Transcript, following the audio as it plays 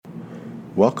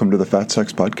Welcome to the Fat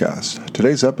Sex Podcast.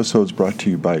 Today's episode is brought to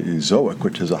you by Ezoic,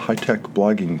 which is a high-tech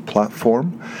blogging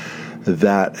platform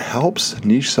that helps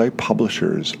niche site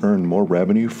publishers earn more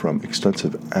revenue from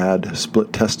extensive ad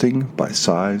split testing by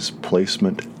size,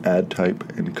 placement, ad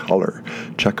type, and color.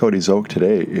 Check out Ezoic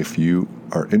today if you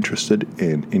are interested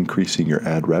in increasing your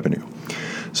ad revenue.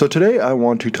 So today I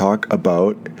want to talk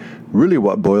about really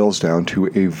what boils down to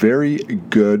a very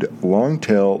good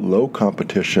long-tail,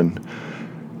 low-competition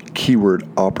keyword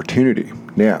opportunity.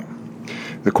 Now,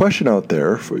 the question out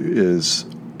there is,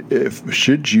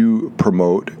 should you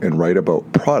promote and write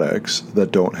about products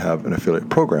that don't have an affiliate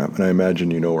program? And I imagine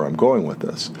you know where I'm going with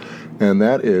this. And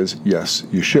that is, yes,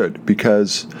 you should,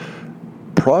 because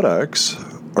products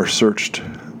are searched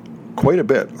quite a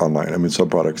bit online. I mean, some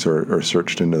products are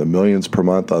searched into the millions per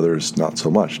month, others not so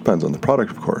much. Depends on the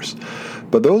product, of course.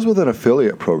 But those with an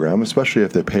affiliate program, especially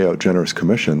if they pay out generous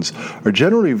commissions, are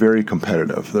generally very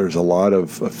competitive. There's a lot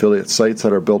of affiliate sites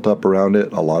that are built up around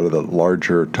it. A lot of the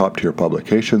larger top-tier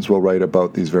publications will write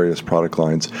about these various product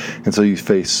lines. And so you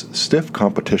face stiff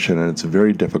competition, and it's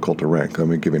very difficult to rank. Let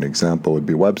me give you an example, would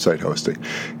be website hosting.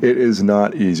 It is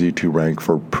not easy to rank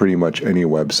for pretty much any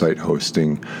website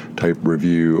hosting type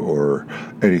review or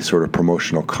any sort of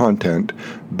promotional content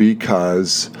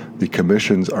because the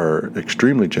commissions are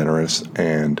extremely generous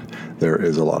and there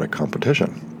is a lot of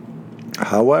competition.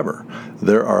 However,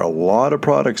 there are a lot of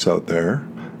products out there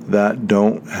that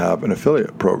don't have an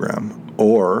affiliate program,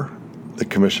 or the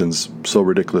commission's so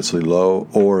ridiculously low,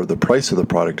 or the price of the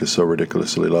product is so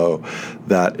ridiculously low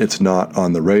that it's not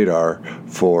on the radar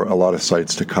for a lot of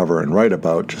sites to cover and write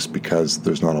about just because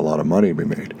there's not a lot of money to be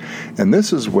made. And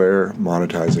this is where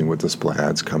monetizing with display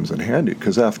ads comes in handy,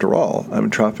 because after all,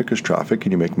 traffic is traffic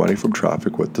and you make money from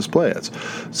traffic with display ads.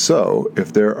 So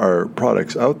if there are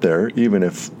products out there, even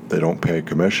if they don't pay a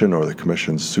commission or the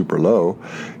commission's super low,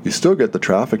 you still get the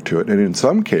traffic to it. And in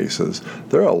some cases,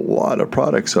 there are a lot of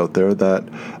products out there that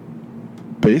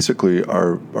basically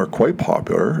are quite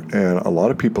popular, and a lot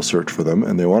of people search for them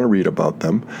and they want to read about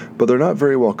them, but they're not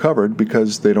very well covered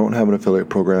because they don't have an affiliate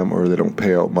program or they don't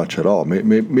pay out much at all.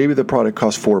 Maybe the product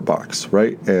costs $4,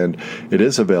 right? And it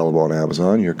is available on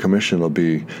Amazon. Your commission will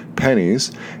be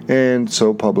pennies, and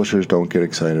so publishers don't get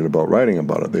excited about writing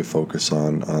about it. They focus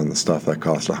on the stuff that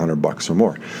costs $100 or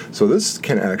more. So this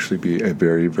can actually be a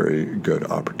very, very good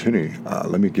opportunity.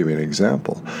 Let me give you an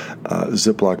example.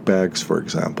 Ziploc bags, for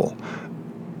example.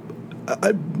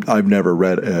 I've never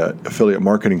read an affiliate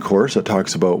marketing course that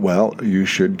talks about, well, you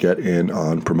should get in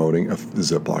on promoting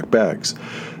Ziploc bags.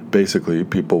 Basically,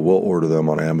 people will order them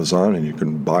on Amazon, and you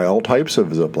can buy all types of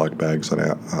Ziploc bags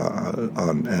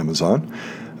on Amazon,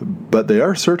 but they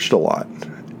are searched a lot,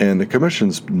 and the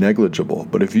commission's negligible.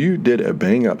 But if you did a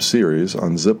bang-up series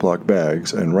on Ziploc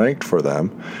bags and ranked for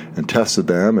them and tested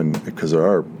them, and because there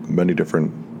are many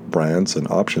different brands and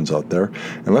options out there.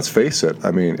 And let's face it,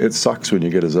 it sucks when you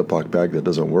get a Ziploc bag that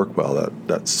doesn't work well,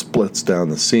 that splits down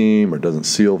the seam or doesn't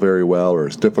seal very well or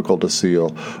is difficult to seal,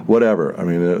 whatever.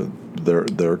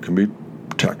 There can be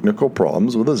technical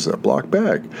problems with a Ziploc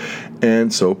bag.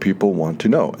 And so people want to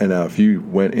know. And now if you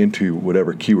went into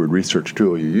whatever keyword research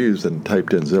tool you used and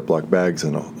typed in Ziploc bags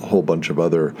and a whole bunch of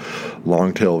other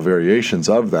long tail variations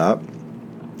of that,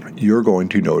 you're going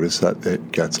to notice that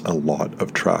it gets a lot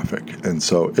of traffic. And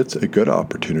so it's a good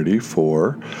opportunity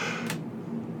for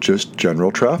just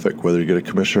general traffic, whether you get a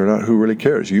commission or not, who really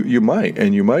cares? You might,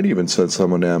 and you might even send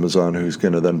someone to Amazon who's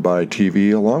going to then buy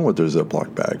TV along with their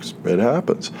Ziploc bags. It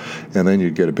happens. And then you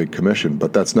get a big commission,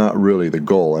 but that's not really the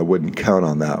goal. I wouldn't count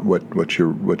on that. What you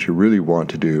really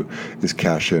want to do is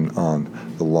cash in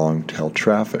on the long tail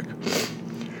traffic.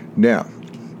 Now,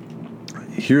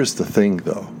 here's the thing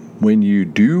though. When you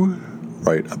do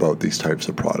write about these types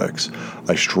of products,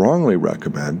 I strongly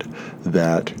recommend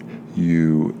that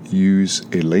you use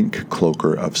a link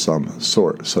cloaker of some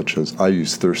sort, such as I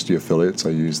use Thirsty Affiliates.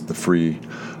 I use the free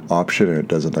option, and it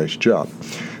does a nice job.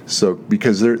 So,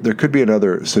 because there could be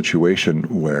another situation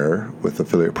where, with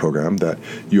affiliate program, that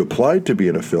you applied to be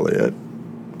an affiliate,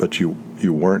 but you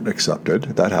weren't accepted.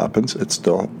 That happens. It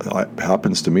still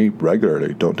happens to me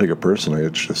regularly. Don't take it personally.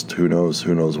 It's just who knows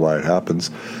why it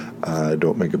happens.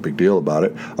 Don't make a big deal about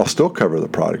it. I'll still cover the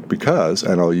product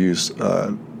and I'll use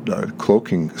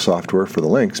cloaking software for the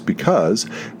links, because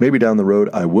maybe down the road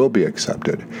I will be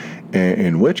accepted. And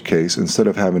in which case, instead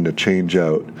of having to change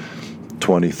out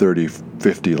 20, 30,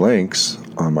 50 links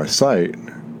on my site,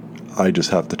 I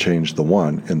just have to change the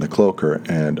one in the cloaker,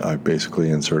 and I basically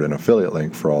insert an affiliate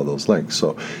link for all those links.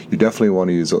 So you definitely want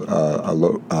to use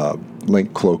a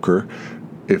link cloaker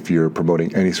if you're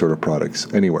promoting any sort of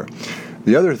products anywhere.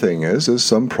 The other thing is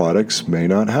some products may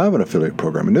not have an affiliate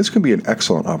program, and this can be an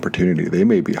excellent opportunity. They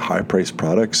may be high-priced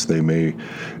products. They may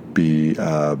be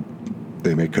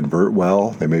they may convert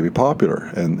well. They may be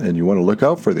popular, and you want to look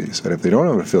out for these. And if they don't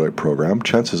have an affiliate program,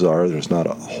 chances are there's not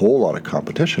a whole lot of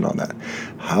competition on that.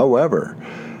 However,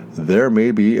 there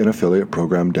may be an affiliate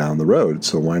program down the road,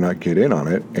 so why not get in on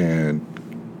it and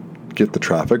get the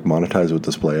traffic, monetize with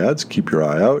display ads, keep your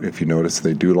eye out. If you notice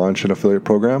they do launch an affiliate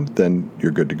program, then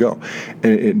you're good to go.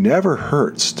 And it never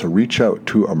hurts to reach out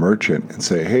to a merchant and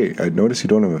say, hey, I notice you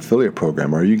don't have an affiliate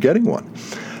program. Are you getting one?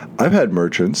 I've had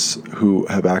merchants who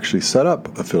have actually set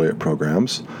up affiliate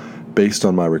programs based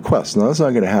on my request. Now, that's not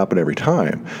going to happen every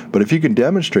time, but if you can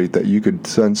demonstrate that you could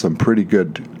send some pretty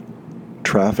good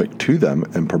traffic to them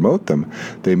and promote them,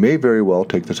 they may very well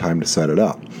take the time to set it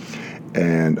up.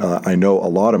 And I know a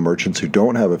lot of merchants who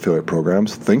don't have affiliate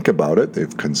programs think about it.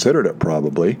 They've considered it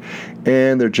probably,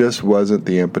 and there just wasn't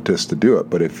the impetus to do it.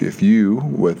 But if you,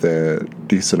 with a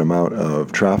decent amount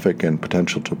of traffic and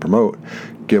potential to promote,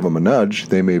 give them a nudge,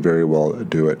 they may very well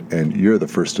do it. And you're the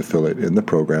first affiliate in the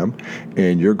program,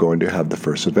 and you're going to have the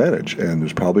first advantage. And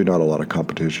there's probably not a lot of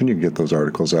competition. You can get those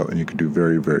articles out, and you can do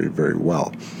very, very, very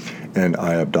well. And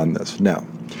I have done this. Now,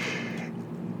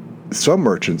 some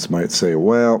merchants might say,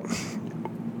 well,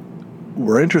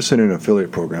 we're interested in an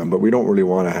affiliate program, but we don't really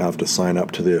want to have to sign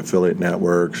up to the affiliate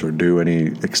networks or do any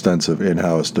extensive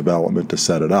in-house development to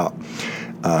set it up.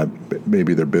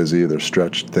 Maybe they're busy, they're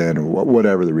stretched thin, or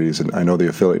whatever the reason. I know the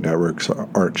affiliate networks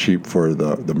aren't cheap for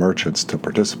the merchants to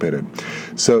participate in.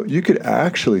 So you could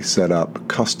actually set up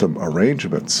custom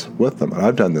arrangements with them. And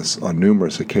I've done this on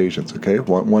numerous occasions, okay?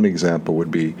 One example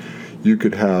would be you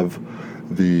could have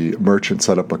the merchant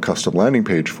set up a custom landing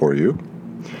page for you,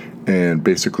 and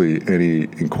basically any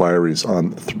inquiries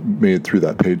made through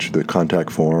that page, the contact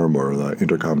form or the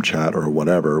intercom chat or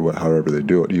whatever, however they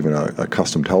do it, even a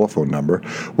custom telephone number,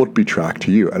 will be tracked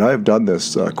to you. And I've done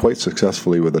this quite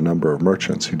successfully with a number of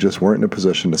merchants who just weren't in a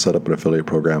position to set up an affiliate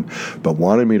program, but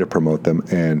wanted me to promote them,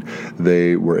 and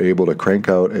they were able to crank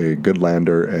out a good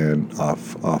lander, and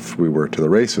off we were to the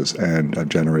races, and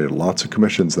generated lots of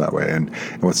commissions that way. And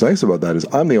what's nice about that is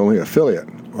I'm the only affiliate.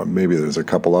 Or maybe there's a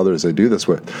couple others they do this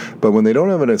with. But when they don't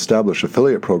have an established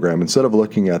affiliate program, instead of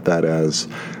looking at that as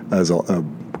a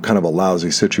kind of a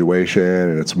lousy situation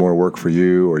and it's more work for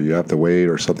you or you have to wait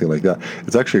or something like that,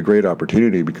 it's actually a great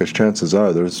opportunity because chances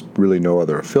are there's really no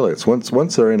other affiliates.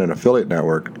 Once they're in an affiliate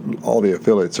network, all the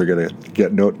affiliates are going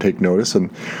to take notice and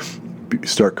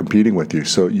start competing with you.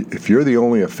 So if you're the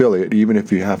only affiliate, even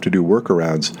if you have to do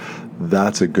workarounds,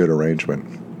 that's a good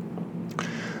arrangement.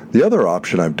 The other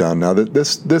option I've done, now that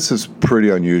this is pretty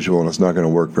unusual and it's not going to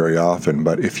work very often,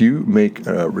 but if you make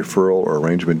referral or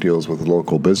arrangement deals with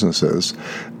local businesses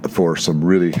for some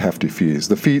really hefty fees,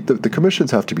 the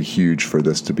commissions have to be huge for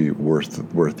this to be worth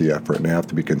the effort, and they have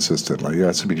to be consistent. Like, you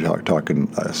have to be talking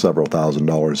several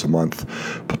 $1,000s a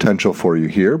month potential for you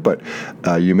here, but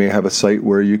you may have a site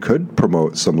where you could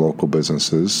promote some local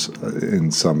businesses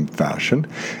in some fashion,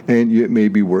 and it may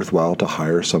be worthwhile to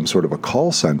hire some sort of a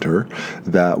call center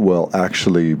that will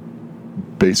actually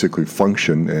basically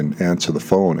function and answer the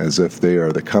phone as if they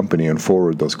are the company and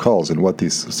forward those calls. And what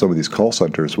some of these call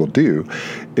centers will do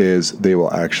is they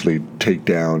will actually take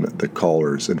down the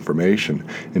caller's information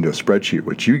into a spreadsheet,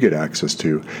 which you get access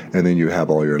to, and then you have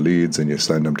all your leads and you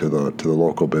send them to the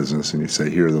local business and you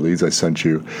say, here are the leads I sent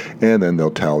you, and then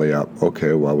they'll tally up,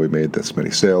 okay, well, we made this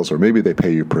many sales, or maybe they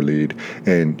pay you per lead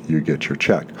and you get your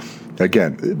check.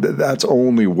 Again, that's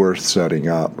only worth setting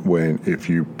up if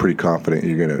you're pretty confident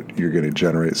you're gonna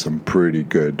generate some pretty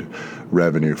good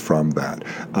revenue from that.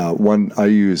 I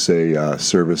use a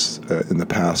service in the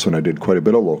past when I did quite a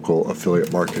bit of local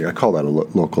affiliate marketing. I call that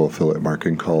local affiliate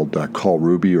marketing, called Call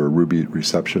Ruby or Ruby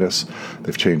Receptionist.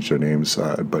 They've changed their names,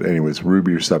 but anyways,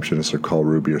 Ruby Receptionist or Call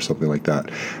Ruby or something like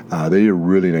that. They do a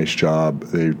really nice job.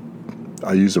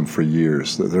 I use them for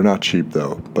years. They're not cheap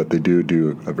though, but they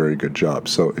do a very good job.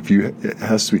 So it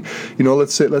has to be,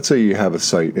 let's say you have a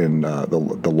site in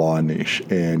the law niche,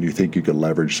 and you think you could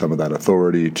leverage some of that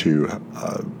authority to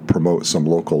promote some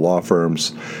local law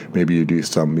firms. Maybe you do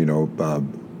some,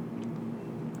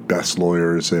 best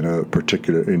lawyers in a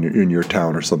particular in your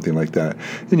town or something like that,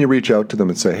 and you reach out to them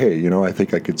and say, hey, I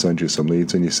think I could send you some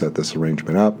leads, and you set this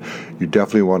arrangement up. You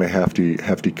definitely want a hefty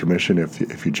commission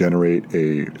if you generate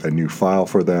a new file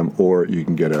for them, or you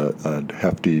can get a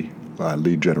hefty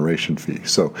lead generation fee.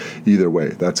 So either way,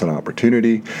 that's an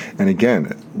opportunity. And again,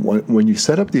 when you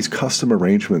set up these custom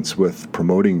arrangements with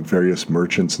promoting various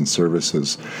merchants and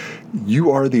services,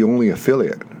 you are the only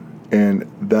affiliate. And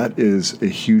that is a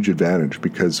huge advantage,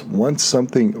 because once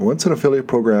an affiliate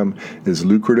program is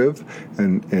lucrative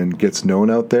and gets known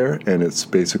out there, and it's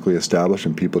basically established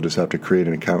and people just have to create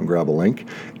an account and grab a link,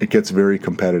 it gets very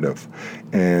competitive.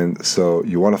 And so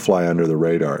you want to fly under the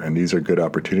radar, and these are good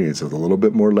opportunities with a little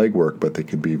bit more legwork, but they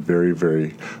can be very,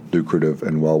 very lucrative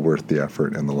and well worth the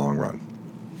effort in the long run.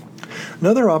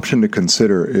 Another option to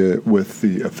consider with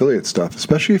the affiliate stuff,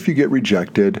 especially if you get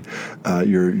rejected,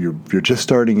 you're just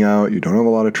starting out, you don't have a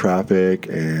lot of traffic,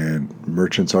 and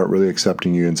merchants aren't really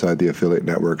accepting you inside the affiliate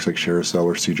networks like ShareASell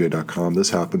or CJ.com.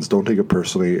 This happens. Don't take it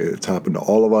personally. It's happened to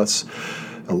all of us.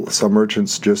 Some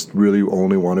merchants just really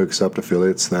only want to accept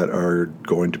affiliates that are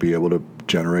going to be able to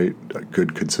generate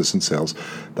good, consistent sales.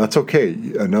 That's okay.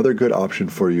 Another good option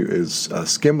for you is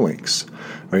Skimlinks.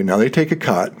 Right now, they take a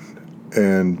cut.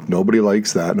 And nobody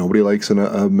likes that. Nobody likes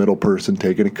a middle person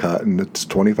taking a cut, and it's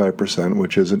 25%,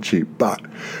 which isn't cheap. But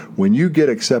when you get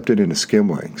accepted into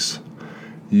Skimlinks,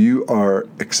 you are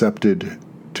accepted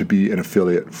to be an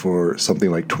affiliate for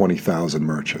something like 20,000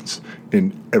 merchants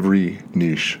in every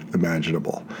niche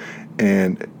imaginable.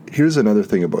 And here's another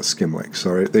thing about Skimlinks.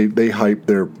 All right, they hype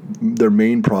their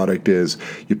main product is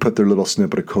you put their little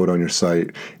snippet of code on your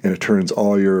site, and it turns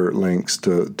all your links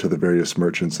to the various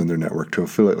merchants in their network to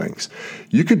affiliate links.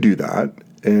 You could do that,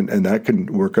 and that can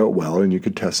work out well, and you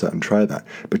could test that and try that.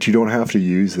 But you don't have to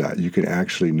use that. You can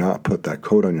actually not put that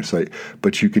code on your site,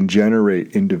 but you can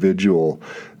generate individual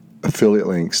affiliate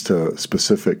links to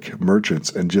specific merchants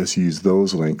and just use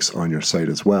those links on your site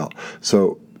as well.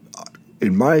 So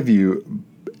in my view,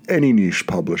 any niche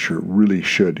publisher really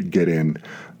should get in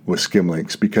with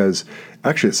Skimlinks, because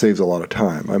actually it saves a lot of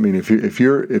time. I mean, if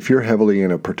you're heavily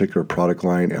in a particular product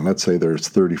line, and let's say there's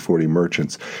 30, 40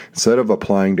 merchants, instead of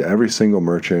applying to every single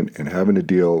merchant and having to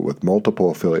deal with multiple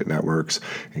affiliate networks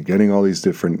and getting all these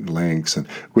different links, and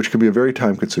which can be a very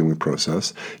time-consuming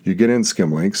process, you get in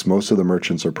Skimlinks. Most of the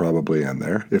merchants are probably in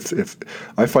there. If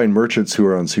I find merchants who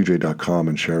are on CJ.com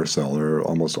and ShareASell are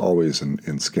almost always in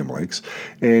Skimlinks,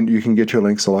 and you can get your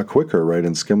links a lot quicker right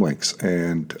in Skimlinks,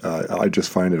 and I just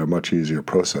find it a much easier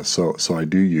process. So I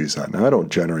do use that. Now, I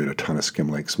don't generate a ton of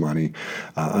Skimlinks money.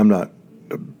 I'm not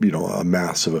a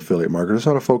massive affiliate marketer. It's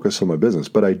not a focus on my business,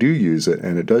 but I do use it,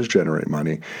 and it does generate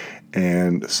money.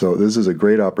 And so this is a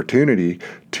great opportunity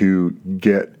to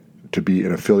get to be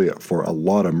an affiliate for a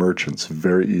lot of merchants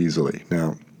very easily.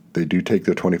 Now, they do take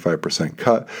the 25%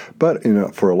 cut, but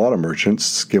for a lot of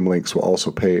merchants, Skimlinks will also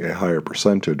pay a higher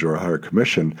percentage or a higher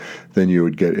commission than you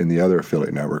would get in the other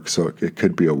affiliate network. So it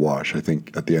could be a wash. I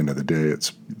think at the end of the day,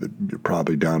 you're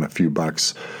probably down a few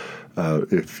bucks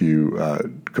if you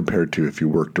compared to if you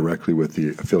work directly with the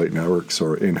affiliate networks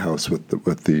or in-house with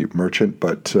the merchant.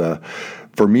 But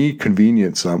for me,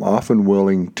 convenience, I'm often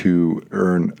willing to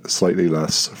earn slightly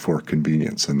less for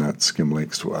convenience, and that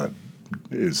Skimlinks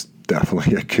is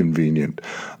definitely a convenient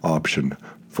option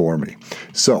for me.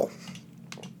 So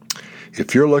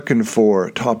if you're looking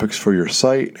for topics for your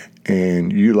site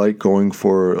and you like going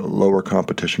for lower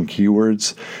competition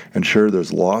keywords, and sure,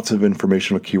 there's lots of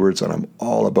informational keywords, and I'm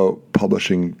all about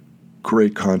publishing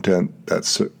great content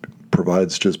that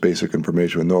provides just basic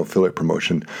information with no affiliate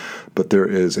promotion, but there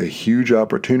is a huge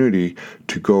opportunity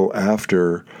to go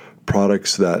after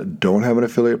products that don't have an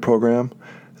affiliate program,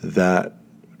 that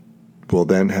will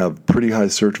then have pretty high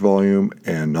search volume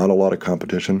and not a lot of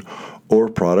competition, or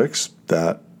products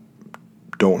that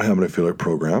don't have an affiliate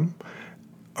program,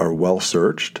 are well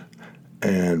searched,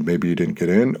 and maybe you didn't get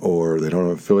in, or they don't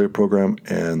have an affiliate program,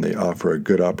 and they offer a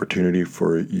good opportunity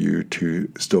for you to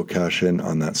still cash in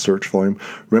on that search volume.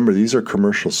 Remember, these are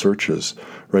commercial searches,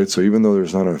 right? So even though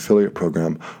there's not an affiliate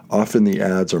program, often the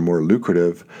ads are more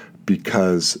lucrative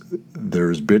because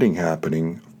there's bidding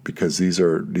happening, because these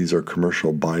are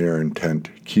commercial buyer intent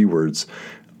keywords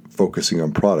focusing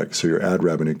on products, so your ad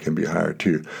revenue can be higher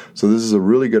too. So this is a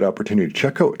really good opportunity.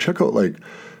 Check out like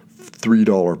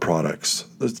 $3 products.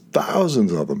 There's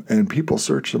thousands of them, and people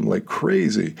search them like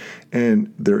crazy,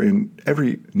 and they're in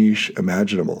every niche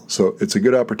imaginable. So it's a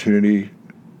good opportunity.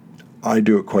 I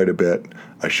do it quite a bit.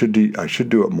 I should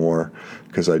do it more,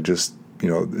 because I'm just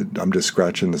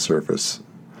scratching the surface.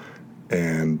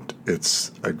 And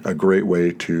it's a great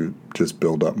way to just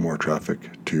build up more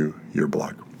traffic to your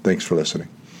blog. Thanks for listening.